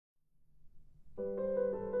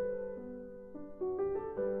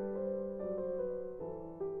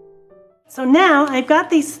So now I've got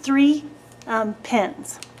these three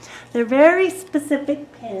pens. They're very specific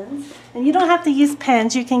pens, and you don't have to use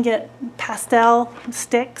pens. You can get pastel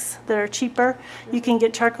sticks that are cheaper. You can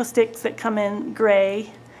get charcoal sticks that come in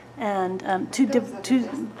gray, and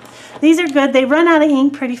these are good. They run out of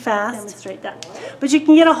ink pretty fast. Demonstrate that. But you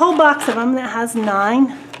can get a whole box of them that has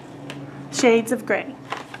 9 shades of gray.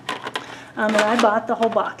 And I bought the whole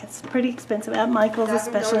box. It's pretty expensive at Michael's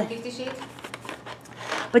especially.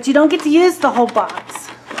 But you don't get to use the whole box.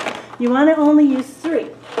 You want to only use 3.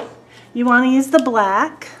 You want to use the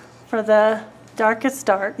black for the darkest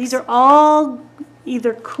dark. These are all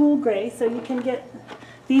either cool gray, so you can get,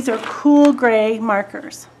 these are cool gray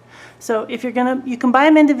markers. So if you're gonna, you can buy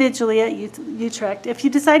them individually at Utrecht. If you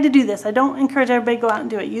decide to do this, I don't encourage everybody to go out and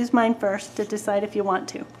do it. Use mine first to decide if you want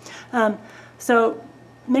to. So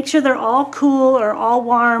make sure they're all cool or all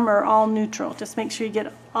warm or all neutral. Just make sure you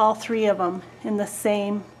get all 3 of them in the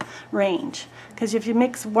same range. Because if you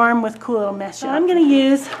mix warm with cool, it'll mess you up. I'm going to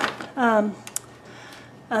use a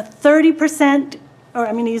 30%, or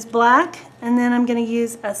I'm going to use black, and then I'm going to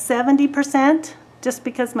use a 70%, just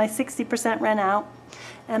because my 60% ran out,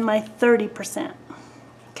 and my 30%.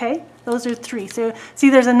 Okay? Those are 3. So see,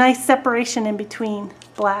 there's a nice separation in between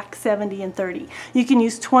black, 70, and 30. You can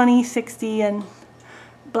use 20, 60, and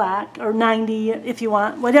black, or 90 if you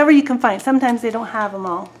want, whatever you can find. Sometimes they don't have them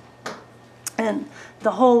all, and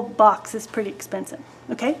the whole box is pretty expensive.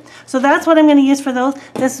 Okay, so that's what I'm going to use for those.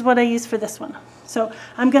 This is what I use for this one. So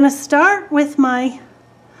I'm going to start with my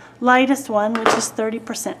lightest one, which is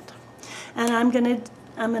 30%, and I'm going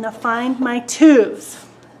to find my 2s.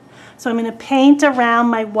 So I'm going to paint around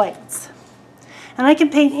my whites, and I can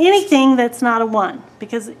paint anything that's not a 1,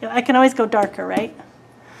 because I can always go darker, right?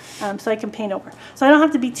 So I can paint over. So I don't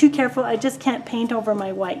have to be too careful. I just can't paint over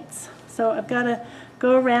my whites. So I've got to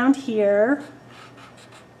go around here.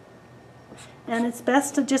 And it's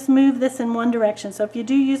best to just move this in one direction. So if you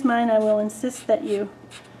do use mine, I will insist that you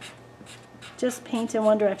just paint in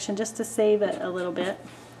one direction, just to save it a little bit.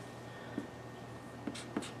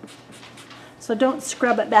 So don't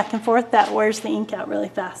scrub it back and forth. That wears the ink out really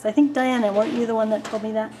fast. I think, Diana, weren't you the one that told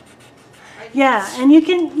me that? Yeah, and you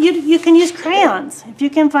can use crayons. If you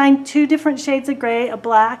can find 2 different shades of gray, a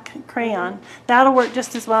black crayon, that'll work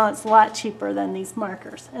just as well. It's a lot cheaper than these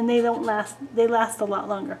markers, and they last a lot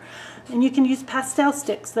longer. And you can use pastel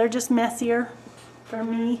sticks. They're just messier for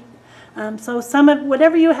me. So some of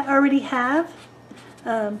whatever you already have,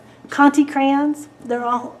 Conti crayons, they're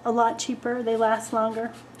all a lot cheaper. They last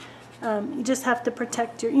longer. You just have to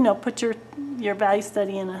protect your, put your value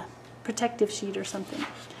study in a protective sheet or something.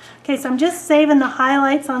 Okay, so I'm just saving the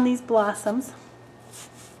highlights on these blossoms.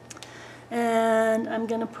 And I'm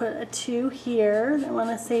going to put a 2 here. I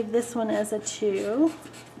want to save this one as a 2.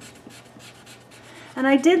 And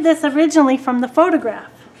I did this originally from the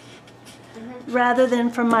photograph rather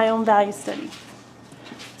than from my own value study.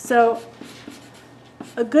 So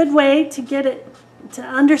a good way to get it, to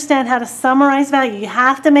understand how to summarize value, you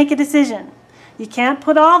have to make a decision. You can't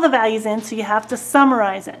put all the values in, so you have to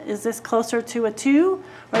summarize it. Is this closer to a 2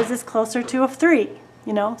 or is this closer to a 3?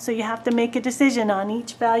 So you have to make a decision on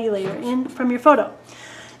each value layer in from your photo.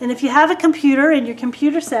 And if you have a computer and you're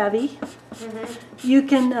computer savvy, you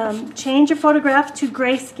can change your photograph to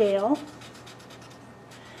grayscale.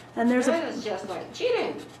 And there's that is just like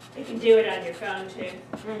cheating. You can do it on your phone too.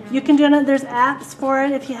 You can do it. There's apps for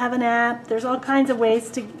it if you have an app. There's all kinds of ways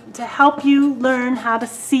to help you learn how to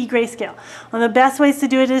see grayscale. One of the best ways to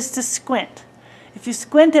do it is to squint. If you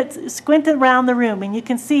squint around the room, and you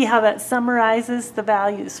can see how that summarizes the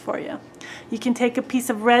values for you. You can take a piece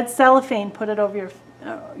of red cellophane, put it over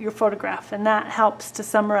your photograph, and that helps to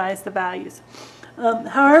summarize the values.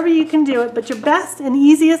 However you can do it, but your best and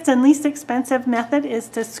easiest and least expensive method is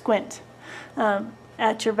to squint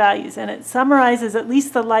at your values, and it summarizes at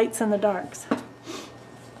least the lights and the darks.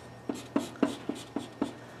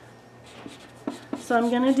 So I'm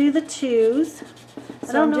going to do the 2s.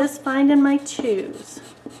 So I'm just finding my 2s.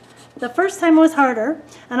 The first time was harder,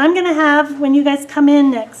 and I'm going to have, when you guys come in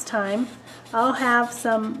next time, I'll have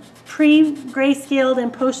some pre-grayscaled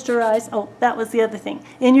and posterized, oh, that was the other thing,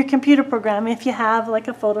 in your computer program, if you have like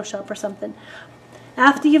a Photoshop or something.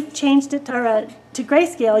 After you've changed it to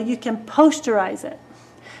grayscale, you can posterize it.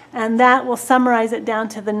 And that will summarize it down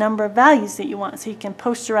to the number of values that you want. So you can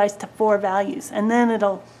posterize to 4 values, and then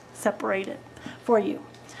it'll separate it for you.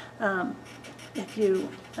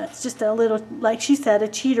 That's just a little, like she said, a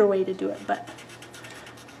cheater way to do it, but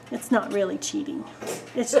it's not really cheating.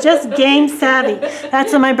 It's just game savvy.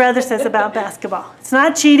 That's what my brother says about basketball. It's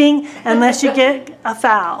not cheating unless you get a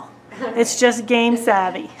foul. It's just game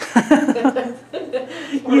savvy.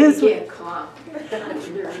 Or you get caught.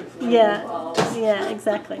 Yeah,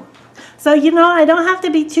 exactly. So, you know, I don't have to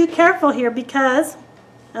be too careful here because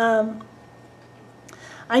I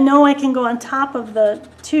know I can go on top of the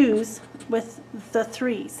 2s with the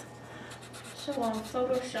 3s. So on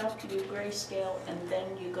Photoshop, you do grayscale and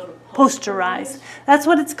then you go to Posterize. That's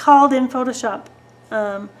what it's called in Photoshop.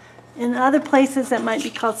 In other places it might be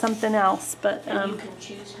called something else, but And you can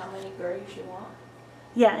choose how many grays you want.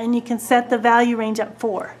 yeah, and you can set the value range at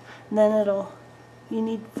 4. And then you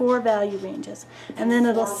need 4 value ranges. And then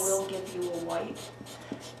it'll 4 will give you a white.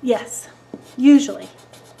 Yes, usually,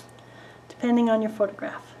 depending on your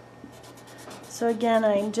photograph. So again,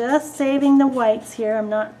 I'm just saving the whites here. I'm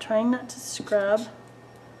trying not to scrub.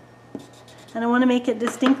 And I want to make it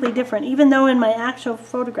distinctly different, even though in my actual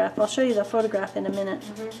photograph, I'll show you the photograph in a minute,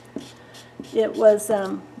 it was,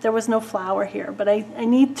 there was no flower here, but I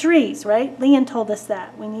need 3s, right? Leon told us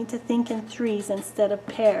that. We need to think in 3s instead of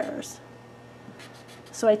pairs.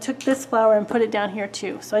 So I took this flower and put it down here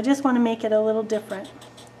too. So I just want to make it a little different.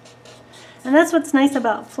 And that's what's nice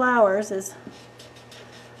about flowers is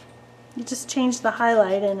you just change the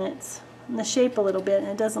highlight and the shape a little bit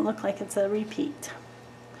and it doesn't look like it's a repeat.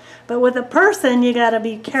 But with a person, you got to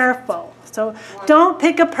be careful. So don't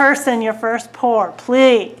pick a person your first pour,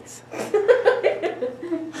 please.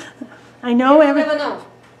 I know You never know.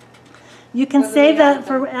 You can save that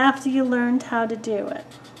for after you learned how to do it.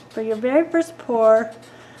 For your very first pour,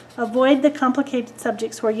 avoid the complicated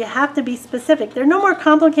subjects where you have to be specific. They're no more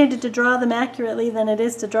complicated to draw them accurately than it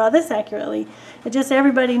is to draw this accurately. It just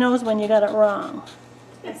everybody knows when you got it wrong.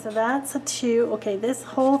 Okay, so that's a 2. Okay, this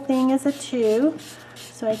whole thing is a 2.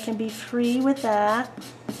 So I can be free with that.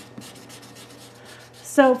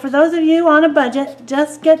 So for those of you on a budget,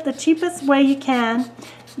 just get the cheapest way you can.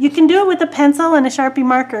 You can do it with a pencil and a Sharpie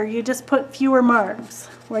marker. You just put fewer marks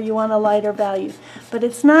where you want a lighter value. But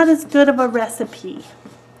it's not as good of a recipe.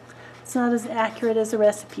 It's not as accurate as a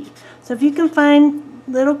recipe. So if you can find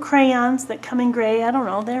little crayons that come in gray, I don't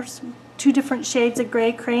know, there's 2 different shades of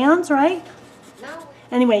gray crayons, right? No.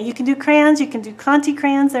 Anyway, you can do crayons, you can do Conti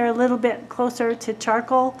crayons. They're a little bit closer to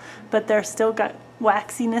charcoal, but they're still got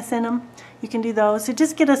waxiness in them. You can do those. So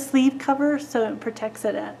just get a sleeve cover so it protects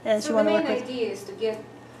it as you want to work with. So the main idea is to get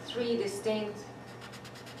 3 distinct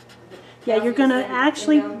Yeah, you're going to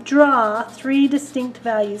actually draw 3 distinct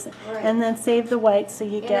values and then save the white so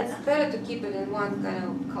you get... And it's better to keep it in one kind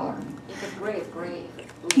of color. If it's gray, it's gray.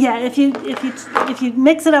 Yeah, if you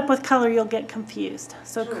mix it up with color, you'll get confused.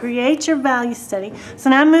 So create your value study.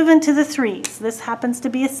 So now I'm moving to the 3s. This happens to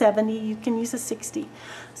be a 70. You can use a 60.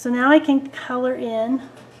 So now I can color in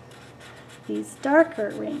these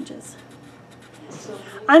darker ranges.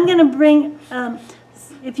 I'm going to bring,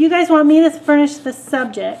 if you guys want me to furnish the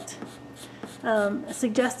subject,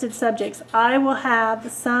 suggested subjects, I will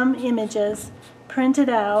have some images printed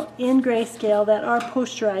out in grayscale that are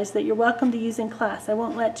posterized that you're welcome to use in class. I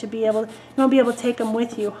won't let you you won't be able to take them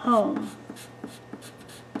with you home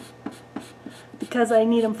because I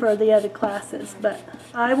need them for the other classes, but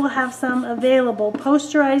I will have some available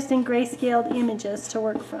posterized and grayscaled images to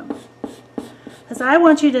work from. Because I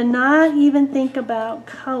want you to not even think about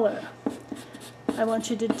color. I want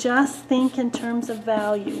you to just think in terms of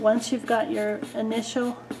value once you've got your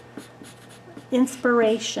initial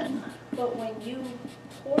inspiration. But when you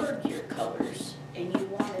poured your colors and you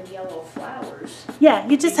wanted yellow flowers, yeah,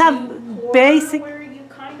 you just have basic. Where you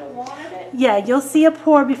kind of wanted it. Yeah, you'll see a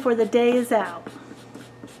pour before the day is out.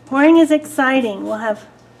 Pouring is exciting. We'll have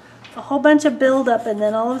a whole bunch of buildup, and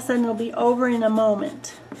then all of a sudden it'll be over in a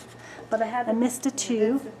moment. But I missed a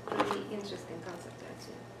 2. That's a pretty interesting concept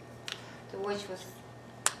actually. To watch was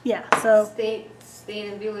Yeah, so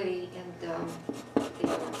sustainability and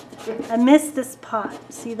I missed this pot.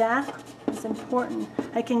 See that? It's important.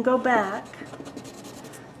 I can go back.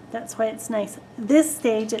 That's why it's nice. This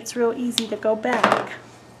stage, it's real easy to go back.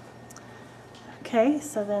 Okay,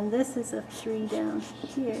 so then this is a 3 down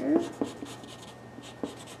here.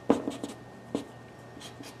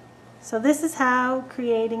 So this is how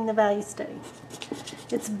creating the value study.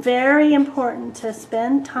 It's very important to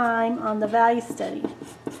spend time on the value study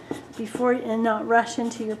before and not rush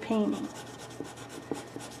into your painting.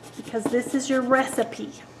 Because this is your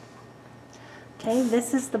recipe. Okay,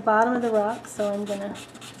 this is the bottom of the rock, so I'm gonna...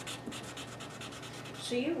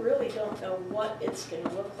 So you really don't know what it's going to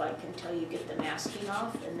look like until you get the masking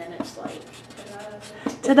off, and then it's like, ta-da.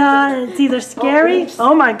 Ta-da! It's either scary,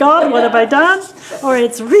 oh my God, what have I done? Or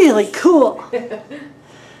it's really cool.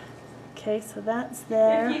 Okay, so that's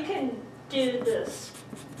there. If you can do this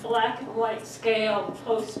black and white scale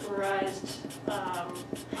posterized on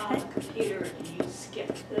the computer, and you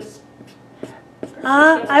skip this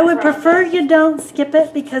I would prefer you don't skip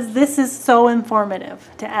it because this is so informative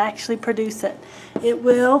to actually produce it. It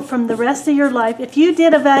will, from the rest of your life, if you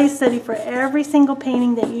did a value study for every single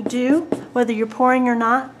painting that you do, whether you're pouring or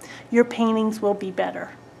not, your paintings will be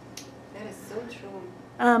better. That is so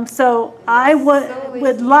true. So I So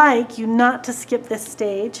would easy. like you not to skip this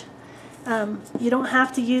stage. You don't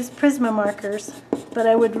have to use Prisma markers, but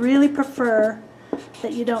I would really prefer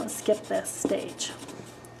that you don't skip this stage.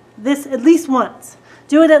 This at least once.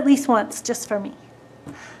 Do it at least once, just for me.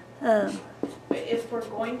 If we're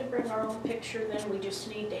going to bring our own picture, then we just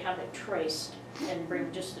need to have it traced and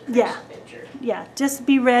bring just the traced Yeah. picture. Yeah, just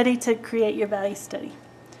be ready to create your value study.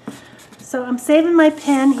 So I'm saving my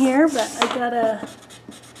pen here, but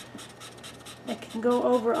I can go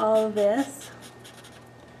over all of this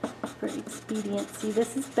for expediency.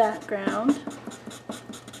 This is background.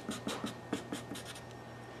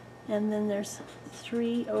 And then there's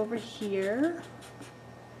 3 over here.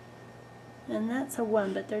 And that's a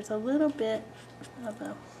 1, but there's a little bit of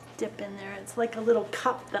a dip in there. It's like a little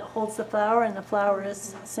cup that holds the flower, and the flower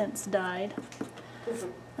has since died.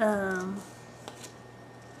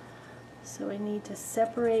 So I need to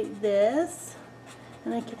separate this,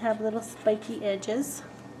 and I can have little spiky edges.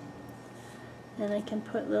 And I can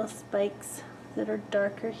put little spikes that are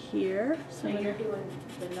darker here. So you're doing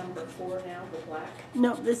the number 4 now, the black?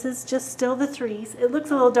 No, this is just still the 3s. It looks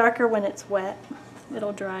a little darker when it's wet.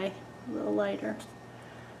 It'll dry a little lighter.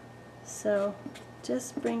 So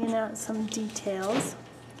just bringing out some details.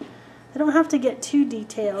 I don't have to get too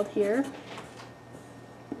detailed here.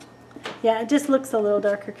 Yeah, it just looks a little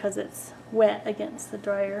darker because it's wet against the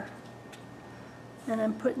dryer. And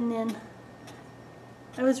I'm putting in,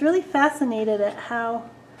 I was really fascinated at how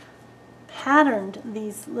patterned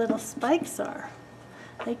these little spikes are.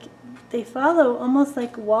 Like, they follow almost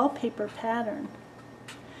like wallpaper pattern.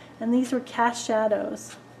 And these were cast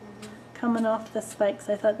shadows coming off the spikes.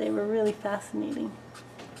 I thought they were really fascinating.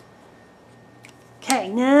 Okay,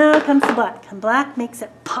 now comes the black. And black makes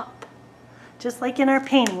it pop. Just like in our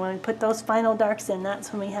painting, when we put those final darks in,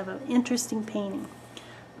 that's when we have an interesting painting.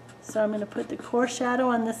 So I'm going to put the core shadow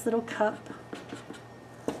on this little cup.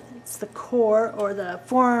 It's the core, or the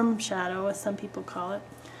form shadow, as some people call it.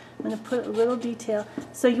 I'm going to put a little detail.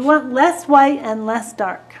 So you want less white and less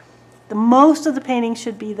dark. The most of the painting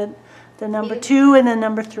should be the number 2 and the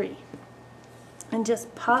number 3. And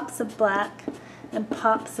just pops of black and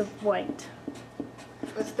pops of white.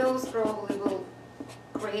 Because those probably will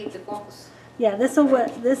create the focus. Yeah,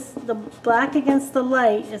 the black against the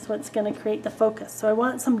light is what's going to create the focus. So I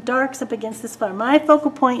want some darks up against this flower. My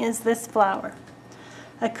focal point is this flower.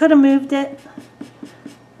 I could have moved it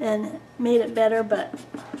and made it better, but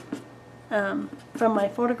from my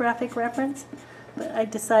photographic reference, but I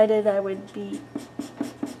decided I would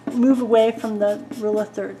move away from the rule of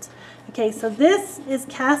thirds. Okay, so this is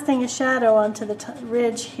casting a shadow onto the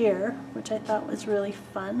ridge here, which I thought was really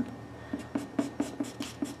fun.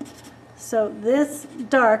 So this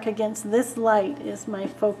dark against this light is my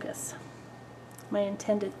focus, my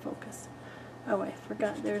intended focus. Oh, I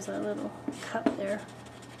forgot there's a little cup there.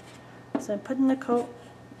 So I'm putting the coat,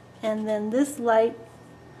 and then this light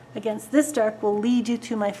against this dark will lead you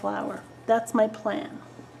to my flower. That's my plan.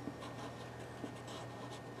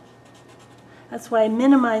 That's why I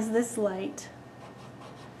minimize this light,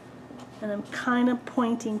 and I'm kind of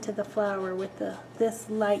pointing to the flower with this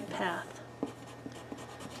light path.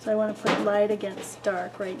 So I want to put light against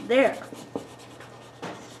dark right there.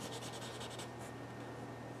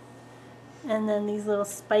 And then these little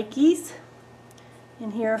spikies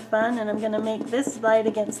in here are fun, and I'm going to make this light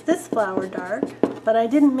against this flower dark, but I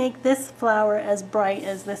didn't make this flower as bright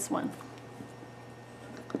as this one.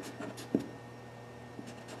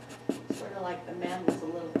 Sort of like the man was a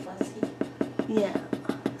little fussy. Yeah,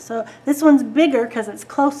 so this one's bigger because it's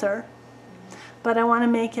closer, but I want to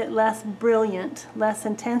make it less brilliant, less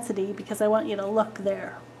intensity, because I want you to look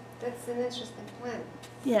there. That's an interesting plan.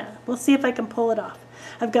 Yeah, we'll see if I can pull it off.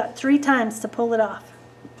 I've got 3 times to pull it off,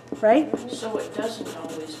 right? So it doesn't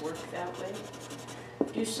always work that way.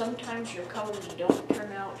 Do sometimes your colors don't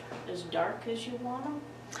turn out as dark as you want them?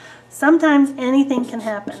 Sometimes anything can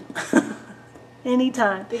happen.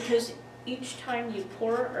 Anytime. Because each time you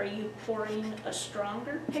pour, are you pouring a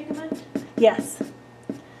stronger pigment? Yes.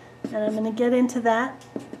 And I'm going to get into that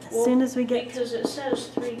as soon as we get... Because it says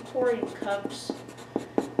 3 pouring cups,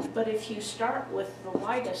 but if you start with the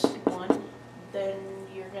lightest one, then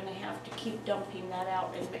you're going to have to keep dumping that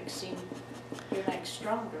out and mixing your next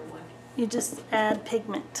stronger one. You just add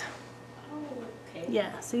pigment. Oh, okay.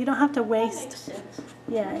 Yeah, so you don't have to That makes waste... sense.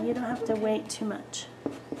 Yeah, you don't have to wait too much.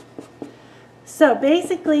 So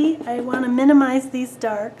basically, I want to minimize these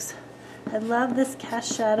darks. I love this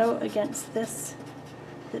cast shadow against this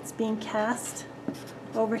that's being cast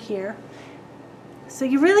over here. So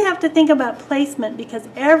you really have to think about placement because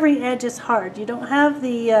every edge is hard. You don't have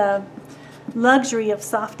the luxury of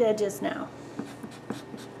soft edges now.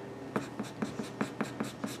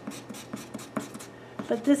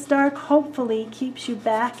 But this dark hopefully keeps you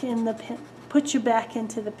back in the puts you back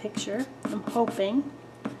into the picture. I'm hoping.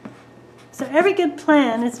 So every good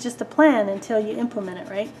plan is just a plan until you implement it,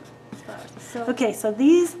 right? Okay, so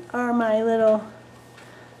these are my little,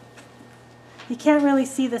 you can't really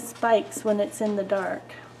see the spikes when it's in the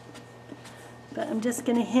dark. But I'm just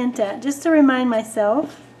going to hint at, just to remind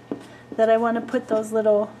myself that I want to put those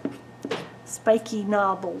little spiky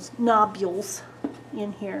nobules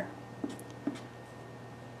in here.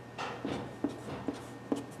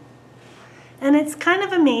 And it's kind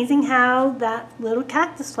of amazing how that little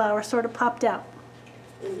cactus flower sort of popped out.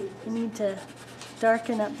 I need to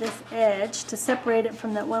darken up this edge to separate it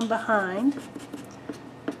from that one behind.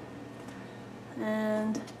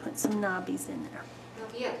 And put some knobbies in there.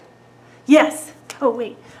 Not yet. Yes! Oh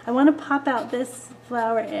wait, I want to pop out this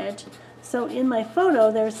flower edge. So in my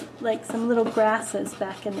photo there's like some little grasses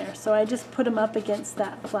back in there. So I just put them up against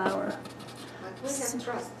that flower. But we have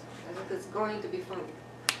trust that it's going to be fun.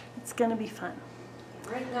 It's going to be fun.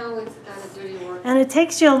 Right now it's kind of dirty work. And it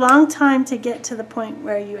takes you a long time to get to the point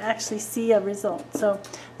where you actually see a result. So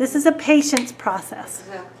this is a patience process.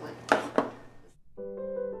 Exactly.